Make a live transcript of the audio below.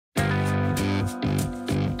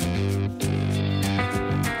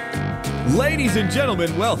Ladies and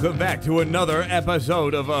gentlemen, welcome back to another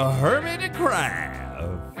episode of a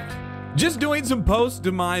Hermitcraft. Just doing some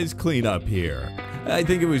post-demise cleanup here. I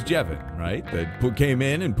think it was Jevin, right, that came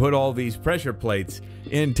in and put all these pressure plates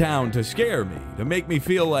in town to scare me, to make me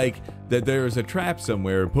feel like that there is a trap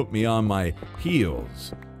somewhere and put me on my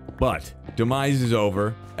heels. But demise is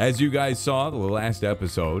over. As you guys saw the last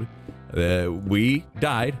episode, we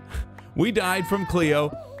died. We died from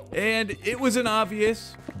Cleo, and it was an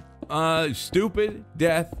obvious, stupid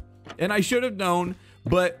death, and I should have known,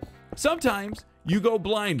 but sometimes you go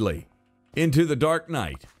blindly into the dark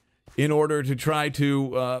night in order to try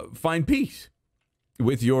to find peace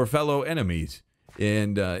with your fellow enemies,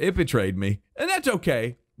 and it betrayed me, and that's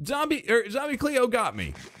okay. Zombie Cleo got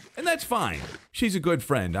me, and that's fine. She's a good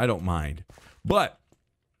friend. I don't mind. But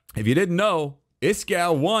if you didn't know,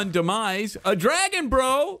 Iscal won demise. A dragon,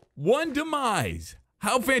 bro, won demise.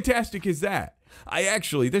 How fantastic is that?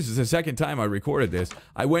 This is the second time I recorded this.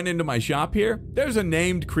 I went into my shop here. There's a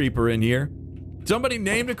named creeper in here. Somebody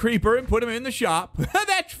named a creeper and put him in the shop.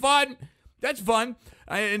 That's fun. That's fun.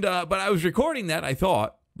 But I was recording that, I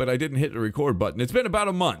thought, but I didn't hit the record button. It's been about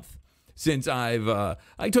a month since I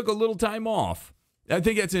took a little time off. I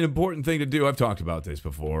think that's an important thing to do. I've talked about this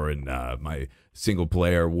before in my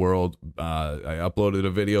single-player world. I uploaded a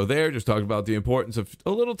video there, just talking about the importance of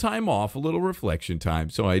a little time off, a little reflection time,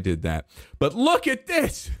 so I did that. But look at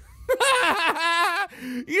this!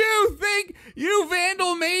 You think you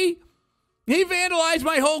vandal me? He vandalized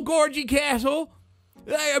my whole Gorgy castle.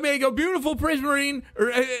 I make a beautiful prismarine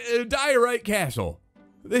or diorite castle.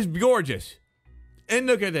 This is gorgeous. And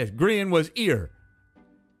look at this. Grian was ear.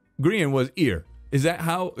 Grian was ear. Is that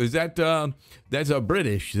how? Is that that's a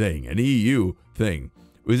British thing, an EU thing?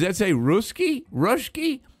 Does that say Ruski?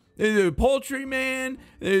 Rushki? There's a poultry man.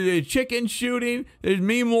 There's a chicken shooting. There's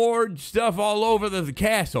meme lord stuff all over the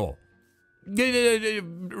castle.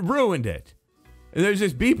 Ruined it. And there's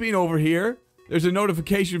this beeping over here. There's a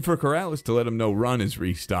notification for Corrales to let him know run is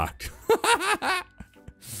restocked.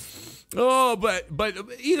 Oh, but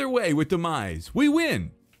either way, with demise, we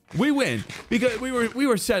win. We win because we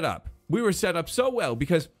were set up. We were set up so well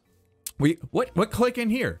because what click in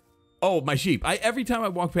here? Oh, my sheep. Every time I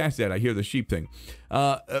walk past that, I hear the sheep thing.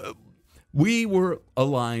 We were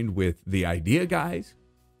aligned with the idea guys.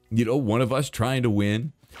 You know, one of us trying to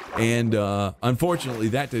win. And unfortunately,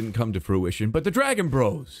 that didn't come to fruition. But the Dragon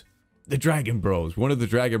Bros. One of the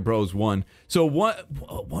Dragon Bros won. So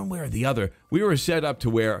one way or the other, we were set up to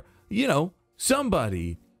where, you know,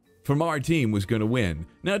 somebody from our team was going to win.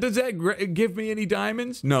 Now, does that give me any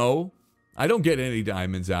diamonds? No. I don't get any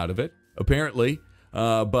diamonds out of it, apparently.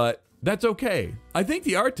 But that's okay. I think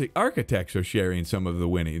the architects are sharing some of the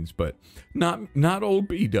winnings, but not old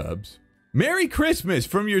B-dubs. Merry Christmas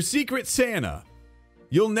from your secret Santa.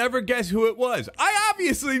 You'll never guess who it was. I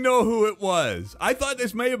obviously know who it was. I thought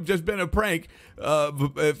this may have just been a prank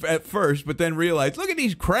at first, but then realized, look at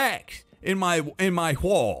these cracks in my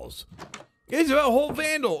walls. It's a whole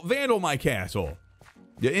vandal my castle.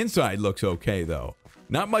 The inside looks okay, though.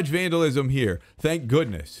 Not much vandalism here, thank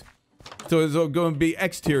goodness. So it's going to be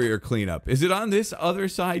exterior cleanup. Is it on this other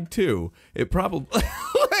side, too? It probably...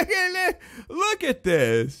 Look at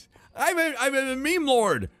this. I'm a meme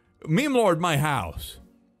lord. Meme lord my house.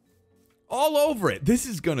 All over it. This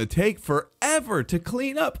is going to take forever to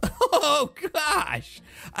clean up. Oh, gosh.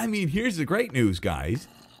 I mean, here's the great news, guys.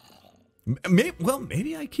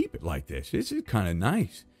 Maybe I keep it like this. This is kind of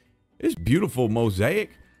nice. This beautiful mosaic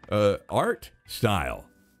art style.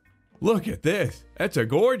 Look at this. That's a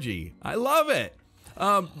gorgy. I love it.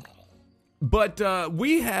 But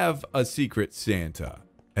we have a secret Santa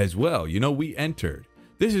as well. You know, we entered.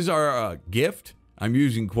 This is our gift. I'm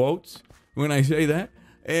using quotes when I say that.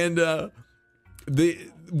 And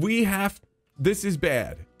this is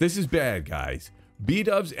bad. This is bad, guys.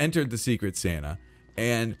 B-dubs entered the secret Santa,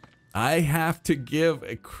 and I have to give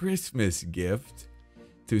a Christmas gift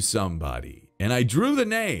to somebody. And I drew the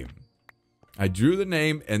name.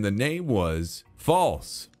 And the name was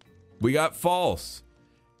False. We got False.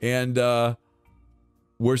 And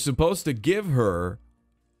we're supposed to give her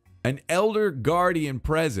an Elder Guardian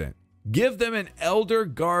present. Give them an Elder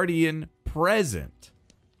Guardian present.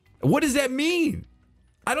 What does that mean?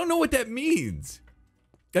 I don't know what that means.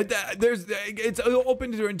 It's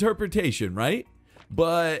open to interpretation, right?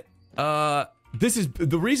 But this is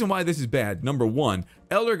the reason why this is bad. Number one,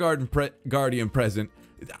 Elder Guardian present.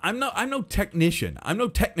 I'm no technician. I'm no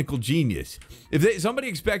technical genius. If somebody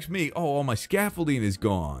expects me, oh, all my scaffolding is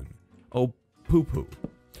gone. Oh, poo-poo.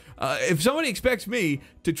 If somebody expects me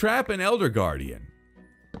to trap an Elder Guardian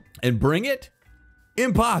and bring it,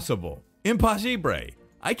 impossible. Impossible.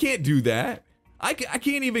 I can't do that. I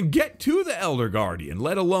can't even get to the Elder Guardian,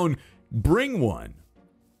 let alone bring one.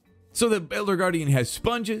 So the Elder Guardian has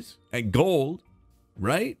sponges and gold,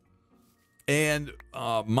 right? And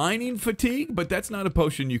mining fatigue, but that's not a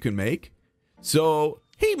potion you can make. So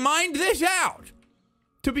he mined this out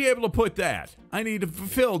to be able to put that. I need to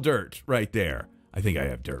fill dirt right there. I think I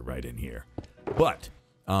have dirt right in here. But,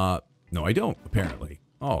 no, I don't, apparently.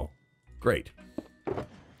 Oh, great.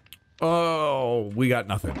 Oh, we got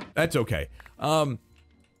nothing. That's okay.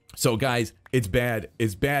 So, guys, it's bad.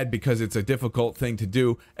 It's bad because it's a difficult thing to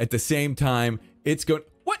do. At the same time, it's going...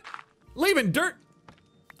 What? Leaving dirt?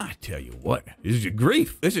 I tell you what. This is a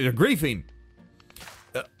grief. This is a griefing.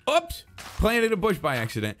 Oops. Planted a bush by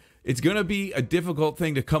accident. It's going to be a difficult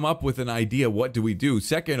thing to come up with an idea. What do we do?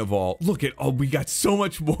 Second of all, look at... Oh, we got so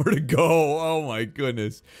much more to go. Oh, my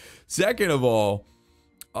goodness. Second of all,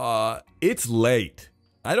 it's late.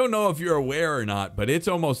 I don't know if you're aware or not, but it's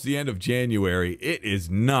almost the end of January. It is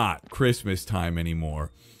not Christmas time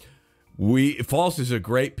anymore. False is a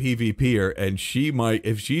great PvPer, and she might,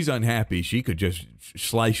 if she's unhappy, she could just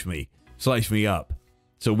slice me up.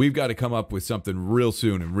 So we've got to come up with something real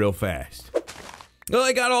soon and real fast. Well,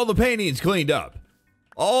 I got all the paintings cleaned up.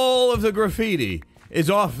 All of the graffiti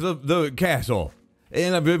is off the castle.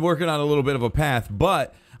 And I've been working on a little bit of a path,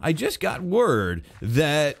 but I just got word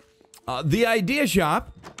that the idea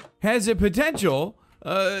shop has a potential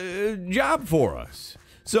job for us.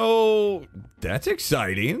 So that's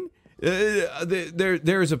exciting.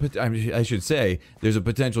 There's I should say there's a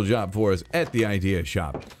potential job for us at the idea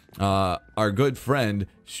shop. Our good friend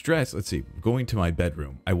Stress. Let's see. Going to my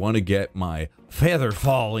bedroom. I want to get my feather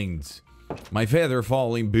fallings. My feather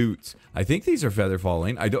falling boots. I think these are feather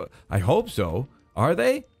falling. I hope so. Are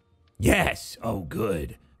they? Yes. Oh,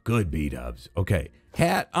 good. Good, B-dubs. Okay.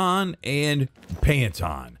 Hat on and pants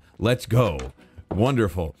on. Let's go.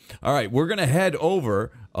 Wonderful. All right, we're going to head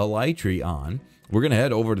over Elytri on. We're going to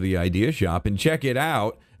head over to the idea shop and check it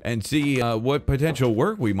out and see what potential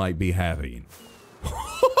work we might be having.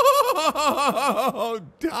 Oh,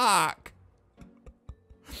 Doc.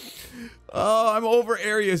 Oh, I'm over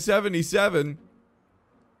Area 77.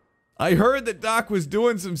 I heard that Doc was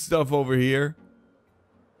doing some stuff over here.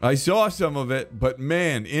 I saw some of it, but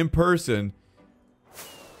man, in person...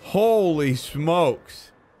 Holy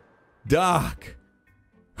smokes. Doc.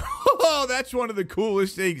 Oh, that's one of the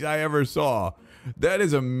coolest things I ever saw. That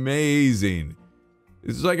is amazing.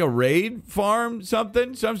 It's like a raid farm,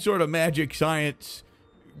 something? Some sort of magic science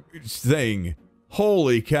thing.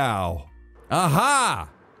 Holy cow. Aha!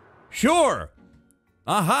 Sure.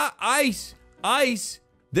 Aha! Ice! Ice!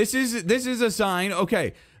 This is a sign.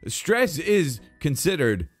 Okay. Stress is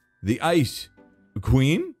considered the Ice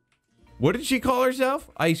Queen. What did she call herself?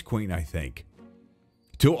 Ice Queen, I think.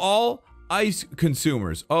 To all ice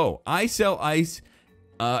consumers. Oh, I sell ice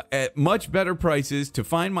at much better prices. To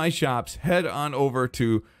find my shops, head on over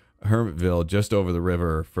to Hermitville, just over the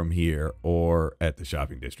river from here, or at the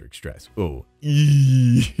shopping district. Stress. Oh.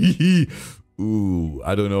 Ooh,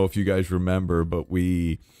 I don't know if you guys remember, but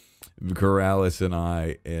Corrales and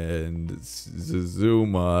I and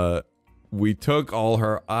Zuma, we took all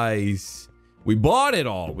her ice. We bought it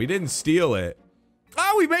all. We didn't steal it.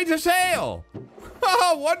 Oh, we made a sale.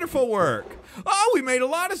 Oh, wonderful work. Oh, we made a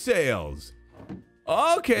lot of sales.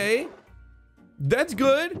 Okay. That's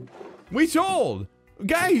good. We sold.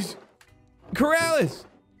 Guys, Corrales,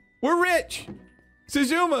 we're rich.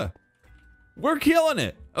 Suzuma, we're killing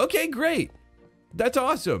it. Okay, great. That's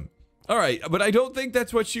awesome. All right, but I don't think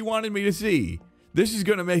that's what she wanted me to see. This is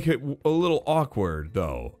going to make it a little awkward,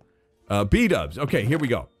 though. B-dubs. Okay, here we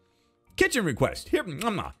go. Kitchen request. Here,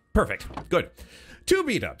 perfect. Good. 2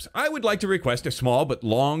 B-dubs. I would like to request a small but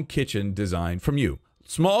long kitchen design from you.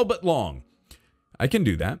 Small but long. I can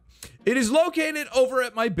do that. It is located over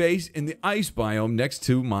at my base in the ice biome next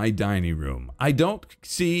to my dining room. I don't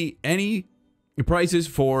see any prices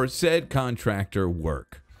for said contractor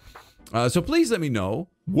work. So please let me know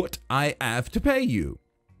what I have to pay you.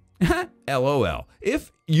 LOL.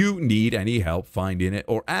 If you need any help finding it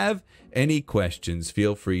or have any questions,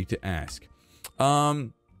 feel free to ask.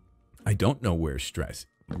 I don't know where Stress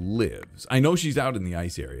lives. I know she's out in the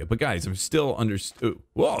ice area, but guys, I'm still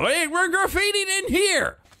Whoa, hey, we're graffitiing in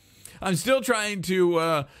here. I'm still trying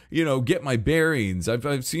to, get my bearings.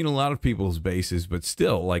 I've seen a lot of people's bases, but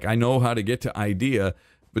still, like, I know how to get to idea,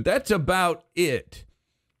 but that's about it.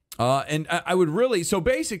 And I would really, so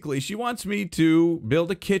basically she wants me to build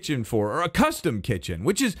a kitchen for her, a custom kitchen,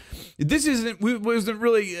 which is, wasn't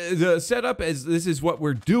really set up as this is what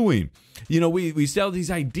we're doing. You know, we sell these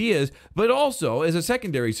ideas, but also as a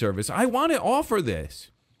secondary service, I want to offer this.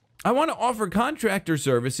 I want to offer contractor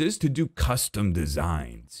services to do custom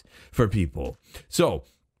designs for people. So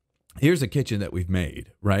here's a kitchen that we've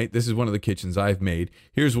made, right? This is one of the kitchens I've made.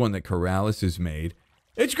 Here's one that Corrales has made.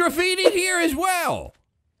 It's graffitied here as well.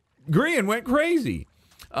 Grian went crazy.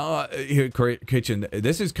 Here, kitchen.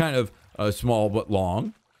 This is kind of small but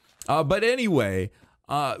long. But anyway,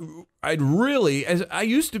 I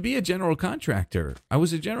used to be a general contractor. I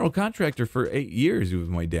was a general contractor for 8 years. It was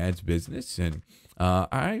my dad's business, and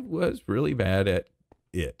I was really bad at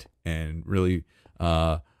it, and really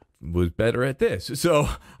was better at this. So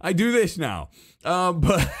I do this now.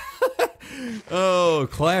 But oh,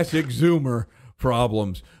 classic Zoomer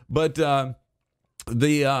problems. But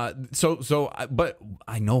but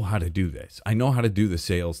I know how to do this. I know how to do the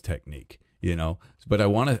sales technique, you know. But I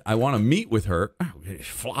want to meet with her. Oh,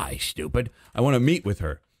 fly, stupid. I want to meet with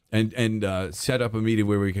her and set up a meeting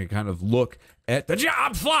where we can kind of look at the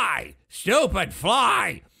job. Fly, stupid,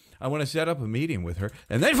 fly. I want to set up a meeting with her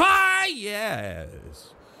and then fly.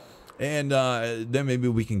 Yes. And then maybe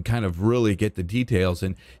we can kind of really get the details.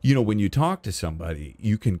 And, you know, when you talk to somebody,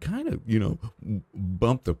 you can kind of, you know,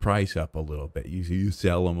 bump the price up a little bit. You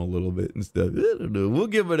sell them a little bit and stuff. I don't know. We'll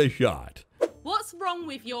give it a shot. What's wrong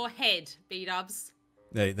with your head, B-dubs?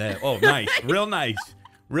 Oh, nice. Real nice.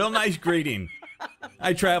 Real nice greeting.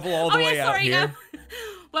 I travel all the way out here.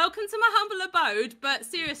 Welcome to my humble abode, but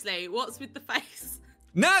seriously, what's with the face?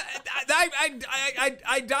 No,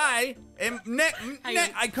 I die, and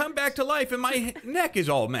I come back to life, and my neck is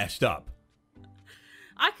all messed up.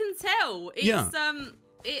 I can tell.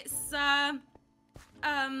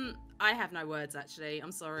 I have no words, actually.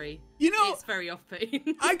 I'm sorry. You know, it's very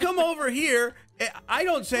off-putting. I come over here, I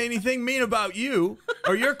don't say anything mean about you,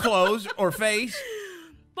 or your clothes, or face.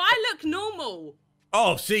 But I look normal.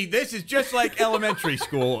 Oh, see, this is just like elementary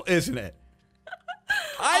school, isn't it?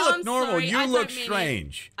 I look normal. Sorry, you look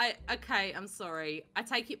strange. Okay, I'm sorry. I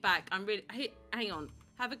take it back. I'm really... Hang on.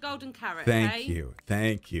 Have a golden carrot, Thank you.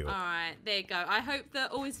 Thank you. All right, there you go. I hope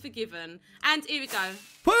that all is forgiven. And here we go.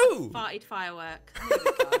 Woo! Farted firework. Here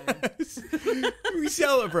we go. We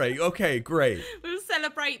celebrate. Okay, great. We'll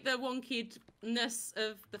celebrate the wonkidness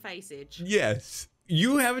of the faceage. Yes.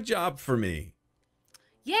 You have a job for me.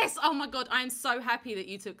 Yes. Oh my God, I'm so happy that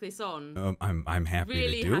you took this on. I'm happy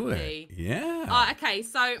really to do happy. it. Yeah. Okay,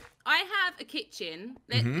 so I have a kitchen.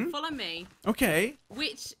 Follow me. Okay.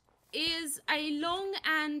 Which is a long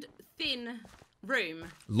and thin room.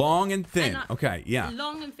 Long and thin. Okay, yeah.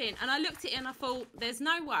 Long and thin. And I looked at it and I thought, there's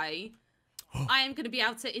no way I am going to be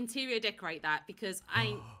able to interior decorate that because I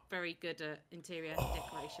ain't very good at interior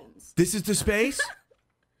decorations. This is the space?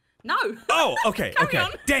 No. Oh, okay, Carry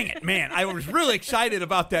on. Dang it, man. I was really excited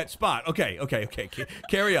about that spot. Okay.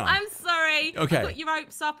 Carry on. I'm sorry. Okay. I put your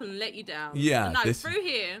ropes up and let you down. Yeah. No, through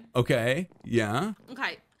here. Okay, yeah.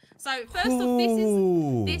 Okay. So first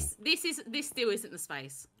off, this still isn't the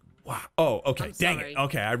space. Wow. Oh, okay. I'm Dang sorry. it.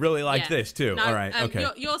 Okay, I really like this too. No, all right. Okay.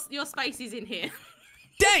 Your space is in here.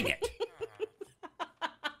 Dang it.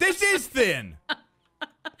 This is thin.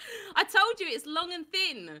 I told you it's long and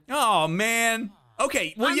thin. Oh man.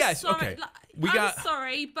 Okay. Well, yes. Sorry. Okay. I'm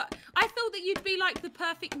sorry, but I thought that you'd be like the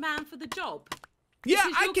perfect man for the job. Yeah,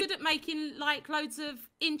 because you're good at making like loads of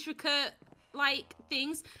intricate like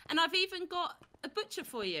things, and I've even got a butcher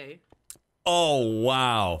for you. Oh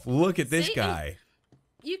wow! Look at this guy.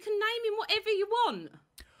 You can name him whatever you want,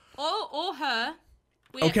 or her.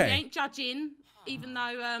 We ain't judging, even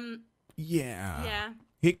though Yeah. Yeah.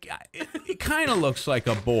 He kind of looks like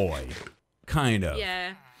a boy, kind of.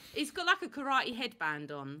 Yeah. He's got like a karate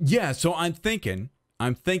headband on. Yeah. So I'm thinking,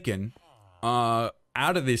 out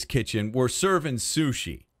of this kitchen, we're serving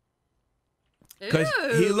sushi. Because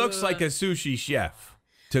he looks like a sushi chef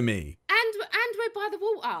to me. And we're by the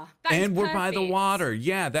water. And we're by the water.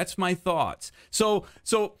 Yeah, that's my thoughts. So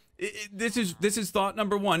this is thought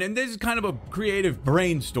number one, and this is kind of a creative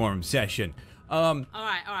brainstorm session. All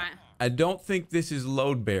right. I don't think this is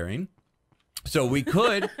load bearing, so we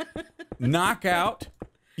could knock out.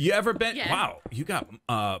 You ever been? Yeah. Wow, you got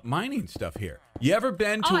mining stuff here. You ever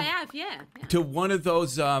been to? Oh, I have. Yeah. To one of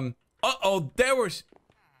those. There was.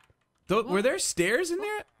 Were there stairs in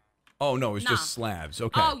there? Oh no, it was just slabs.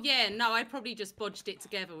 Okay. Oh yeah, no, I probably just bodged it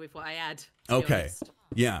together with what I had. Okay.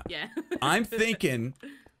 Yeah. Yeah. I'm thinking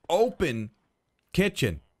open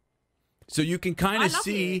kitchen, so you can kind of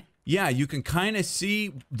see. It. Yeah, you can kind of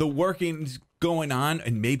see the workings going on,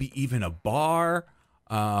 and maybe even a bar.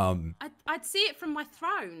 I'd see it from my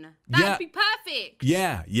throne. That'd be perfect.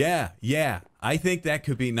 Yeah. I think that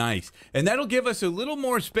could be nice. And that'll give us a little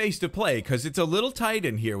more space to play because it's a little tight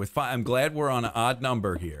in here with 5. I'm glad we're on an odd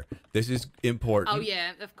number here. This is important. Oh,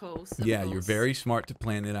 yeah, of course. You're very smart to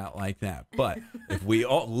plan it out like that. But if we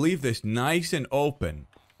all leave this nice and open,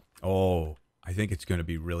 I think it's going to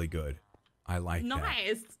be really good. I like that.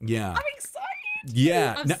 Nice. Yeah. I'm excited.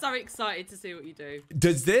 Yeah. I'm so excited to see what you do.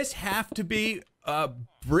 Does this have to be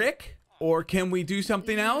brick or can we do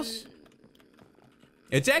something else?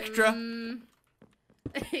 It's extra.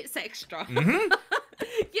 It's extra. Mm-hmm.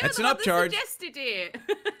 That's an upcharge. Suggested it.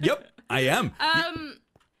 Yep, I am.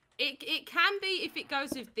 It can be if it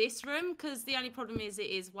goes with this room, because the only problem is it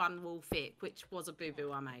is one wall thick, which was a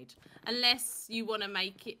boo-boo I made. Unless you want to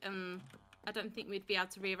make it, I don't think we'd be able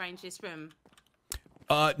to rearrange this room.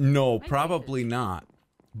 No, probably not.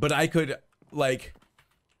 But I could, like,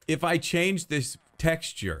 if I change this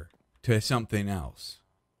texture to something else,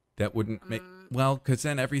 that wouldn't make, well, because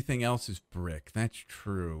then everything else is brick. That's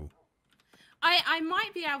true. I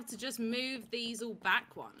might be able to just move these all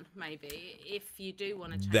back one, maybe, if you do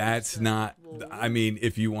want to change That's not, wall. I mean,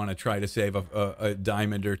 if you want to try to save a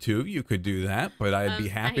diamond or two, you could do that, but I'd be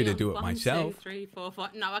happy to do it 1, myself. 2, 3, 4,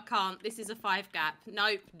 5. No, I can't. This is a 5 gap.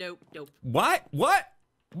 Nope. What?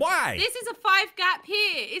 Why? This is a 5 gap here.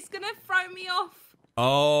 It's going to throw me off.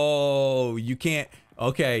 Oh, you can't.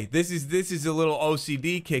 Okay, this is a little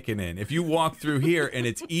OCD kicking in. If you walk through here and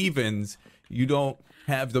it's evens, you don't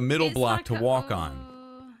have the middle block like to walk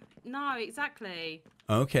on. No, exactly.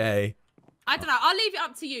 Okay. I don't know. I'll leave it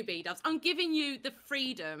up to you, B-Dubs. I'm giving you the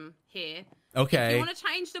freedom here. Okay. If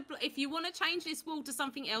you want to change this wall to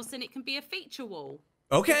something else, then it can be a feature wall.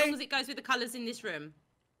 Okay. As long as it goes with the colours in this room.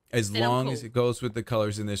 As long as it goes with the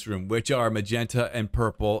colors in this room, which are magenta and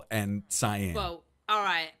purple and cyan. Well, all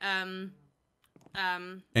right. And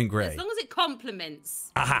gray. As long as it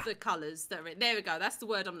complements the colours that are in. There we go. That's the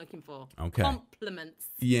word I'm looking for. Okay. Complements.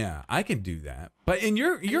 Yeah, I can do that. But in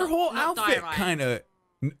your whole outfit kind of...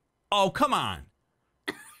 Oh, come on.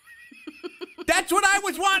 That's what I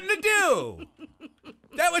was wanting to do.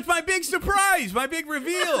 That was my big surprise, my big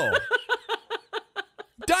reveal.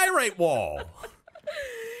 Diorite wall.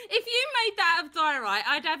 If you made that of diorite,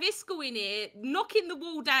 I'd have Iskall in it, knocking the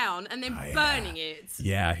wall down and then burning it.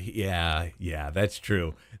 Yeah, that's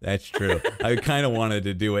true. I kind of wanted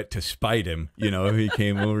to do it to spite him. You know, if he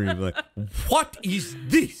came over, he'd be like, what is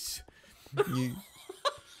this? What is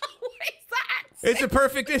that? It's a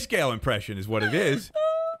perfect Iskall impression is what it is.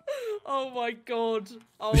 Oh my god.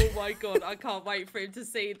 I can't wait for him to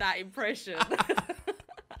see that impression.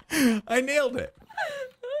 I nailed it.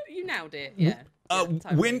 You nailed it, yeah.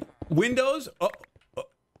 Totally. Windows?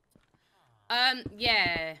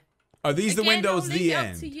 Yeah. Are these the windows? I'll leave the it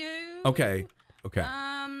end. Up to you. Okay.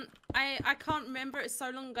 I can't remember. It's so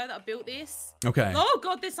long ago that I built this. Okay. Oh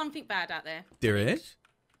god, there's something bad out there. There is?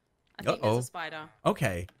 I think there's a spider.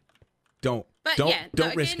 Okay. Don't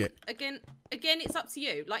risk it. Again, it's up to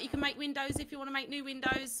you. Like, you can make windows if you want to make new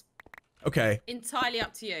windows. Okay. Entirely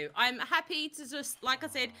up to you. I'm happy to just, like I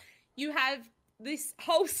said, you have this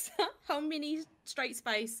whole mini straight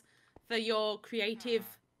space for your creative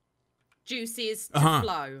juices to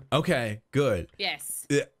flow. Okay, good. Yes.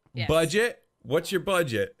 Yes. Budget? What's your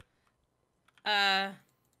budget? Because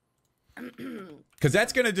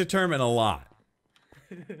that's going to determine a lot.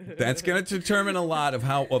 That's going to determine a lot of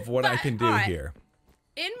what I can do here.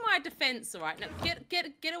 In my defense, all right. Now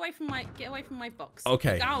get away from my box.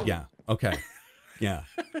 Okay. Go. Yeah. Okay. Yeah.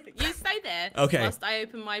 You stay there. Okay. Whilst I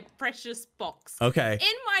open my precious box. Okay.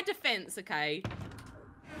 In my defense, okay.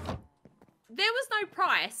 There was no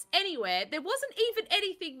price anywhere. There wasn't even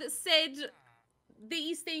anything that said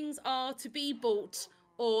these things are to be bought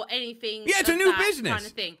or anything. Yeah, it's a new business kind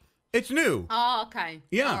of thing. It's new. Oh, okay.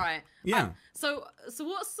 Yeah. All right. Yeah. So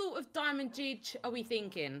what sort of diamond jig are we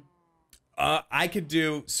thinking? I could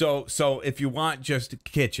do so if you want just a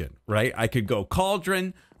kitchen, right? I could go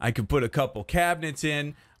cauldron. I could put a couple cabinets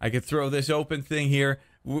in. I could throw this open thing here.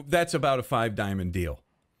 That's about a 5 diamond deal.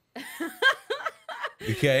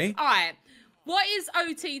 Okay. All right. What is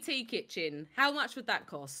OTT kitchen? How much would that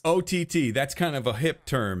cost? OTT. That's kind of a hip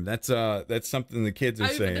term. That's something the kids are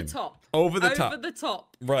saying. Over the top. Over the top. Over the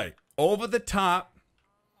top. Right. Over the top.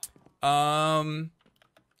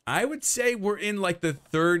 I would say we're in like the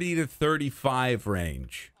 30 to 35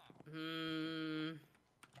 range.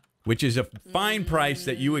 Which is a fine price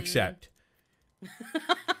that you accept.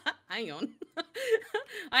 Hang on.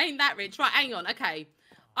 I ain't that rich. Right, hang on. Okay.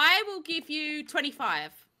 I will give you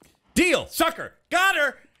 25. Deal, sucker. Got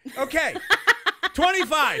her. Okay.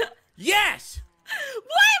 25. Yes.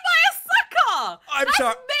 Why am I a sucker? I'm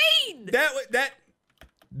sorry. Mean.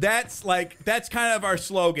 That's kind of our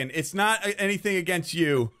slogan. It's not anything against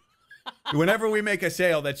you. Whenever we make a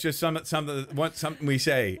sale, that's just something we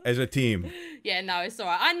say as a team. Yeah, no, it's all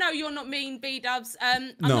right. I know you're not mean, B-dubs.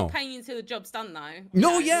 I'm not paying you until the job's done, though.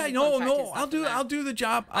 No, I'll do the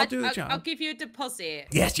job. I'll do the job. I'll give you a deposit.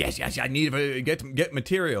 Yes. I need to get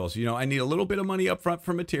materials. You know, I need a little bit of money up front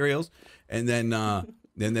for materials, and then I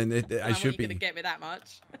should be. Gonna get me that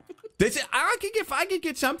much? I could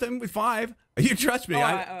get something with 5. You trust me? All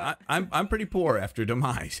right. I'm pretty poor after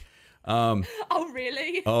demise. Oh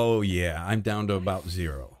really? Oh yeah, I'm down to about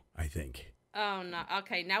 0, I think. Oh no.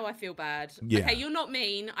 Okay, now I feel bad. Yeah. Okay, you're not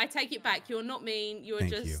mean. I take it back. You're not mean. You're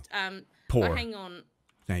just poor. Oh, hang on.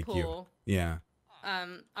 Thank poor. you. Yeah.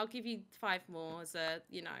 I'll give you 5 more as a,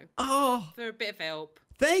 Oh. for a bit of help.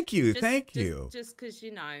 Thank you. Just because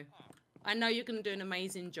I know you're gonna do an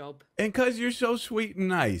amazing job. And because you're so sweet and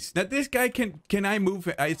nice. Now this guy can I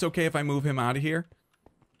move? It's okay if I move him out of here.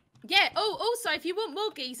 Yeah. Oh, also, if you want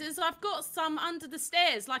more geezers, I've got some under the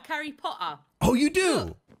stairs, like Harry Potter. Oh, you do?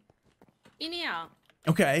 Look, in here.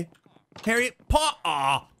 Okay. Harry Potter.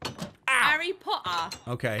 Ow. Harry Potter.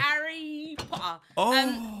 Okay. Harry Potter. Oh.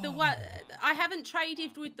 I haven't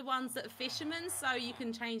traded with the ones that are fishermen, so you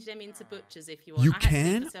can change them into butchers if you want. You I had to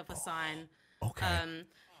can? give myself a sign. Okay.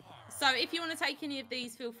 So if you want to take any of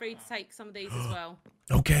these, feel free to take some of these as well.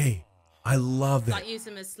 Okay. I love that. Like use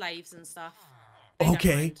them as slaves and stuff. They don't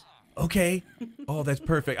Okay. mind. Okay. Oh, that's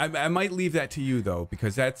perfect. I might leave that to you though,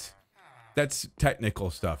 because that's technical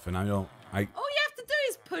stuff, and I don't. All you have to do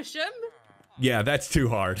is push them. Yeah, that's too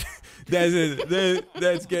hard.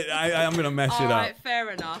 That's good. I'm gonna mess it up. All right,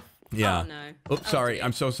 fair enough. Yeah. Oh no. Oops, sorry. Dear.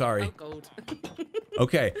 I'm so sorry. Oh God.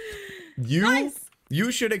 Okay. Nice.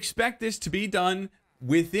 You should expect this to be done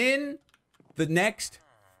within the next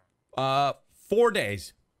 4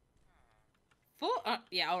 days. 4?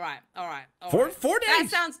 Yeah, all right. 4 days. That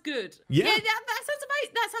sounds good. Yeah. That sounds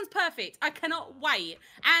amazing. That sounds perfect. I cannot wait.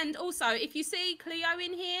 And also, if you see Cleo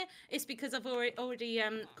in here, it's because I've already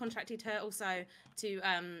contracted her also to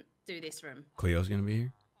do this room. Cleo's gonna be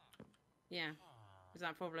here. Yeah. Is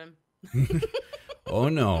that a problem? Oh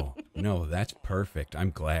no, that's perfect. I'm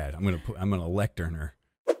glad. I'm gonna lectern her.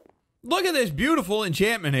 Look at this beautiful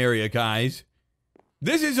enchantment area, guys.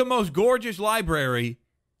 This is the most gorgeous library.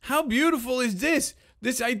 How beautiful is this?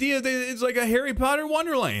 This idea that it's like a Harry Potter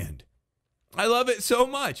Wonderland. I love it so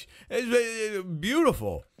much. It's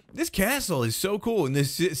beautiful. This castle is so cool, and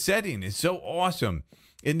this setting is so awesome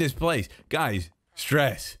in this place. Guys,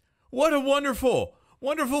 Stress, what a wonderful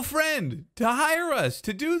friend to hire us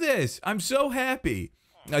to do this. I'm so happy.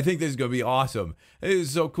 I think this is going to be awesome. It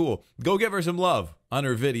is so cool. Go give her some love on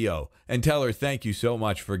her video and tell her thank you so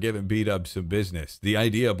much for giving B-Dub some business. The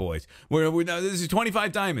Idea Boys. This is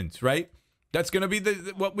 25 diamonds, right? That's going to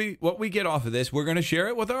be what we get off of this. We're going to share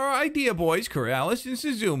it with our Idea Boys, Corrales and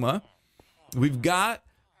Suzuma. We've got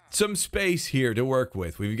some space here to work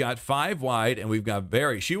with. We've got 5 wide, and we've got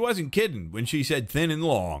she wasn't kidding when she said thin and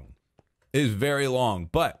long. It is very long,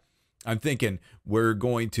 but I'm thinking we're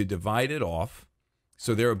going to divide it off.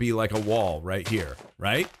 So there will be like a wall right here,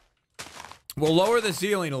 right? We'll lower the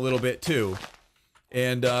ceiling a little bit too.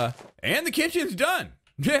 And the kitchen's done.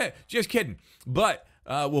 Yeah, just kidding. But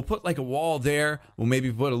we'll put like a wall there. We'll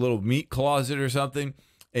maybe put a little meat closet or something.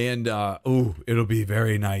 And, it'll be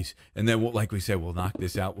very nice. And then, like we said, we'll knock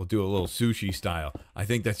this out. We'll do a little sushi style. I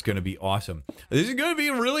think that's going to be awesome. This is going to be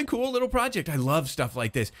a really cool little project. I love stuff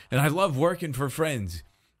like this. And I love working for friends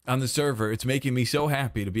on the server. It's making me so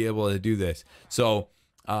happy to be able to do this. So,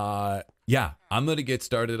 yeah, I'm going to get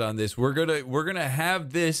started on this. We're going to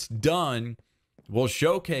have this done. We'll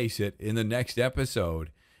showcase it in the next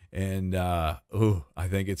episode. And, I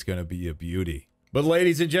think it's going to be a beauty. But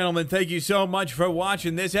ladies and gentlemen, thank you so much for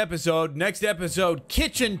watching this episode. Next episode,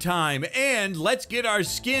 kitchen time, and let's get our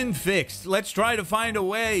skin fixed. Let's try to find a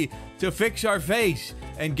way to fix our face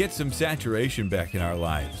and get some saturation back in our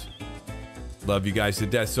lives. Love you guys to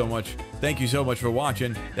death so much. Thank you so much for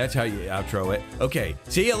watching. That's how you outro it. Okay,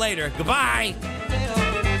 see you later. Goodbye.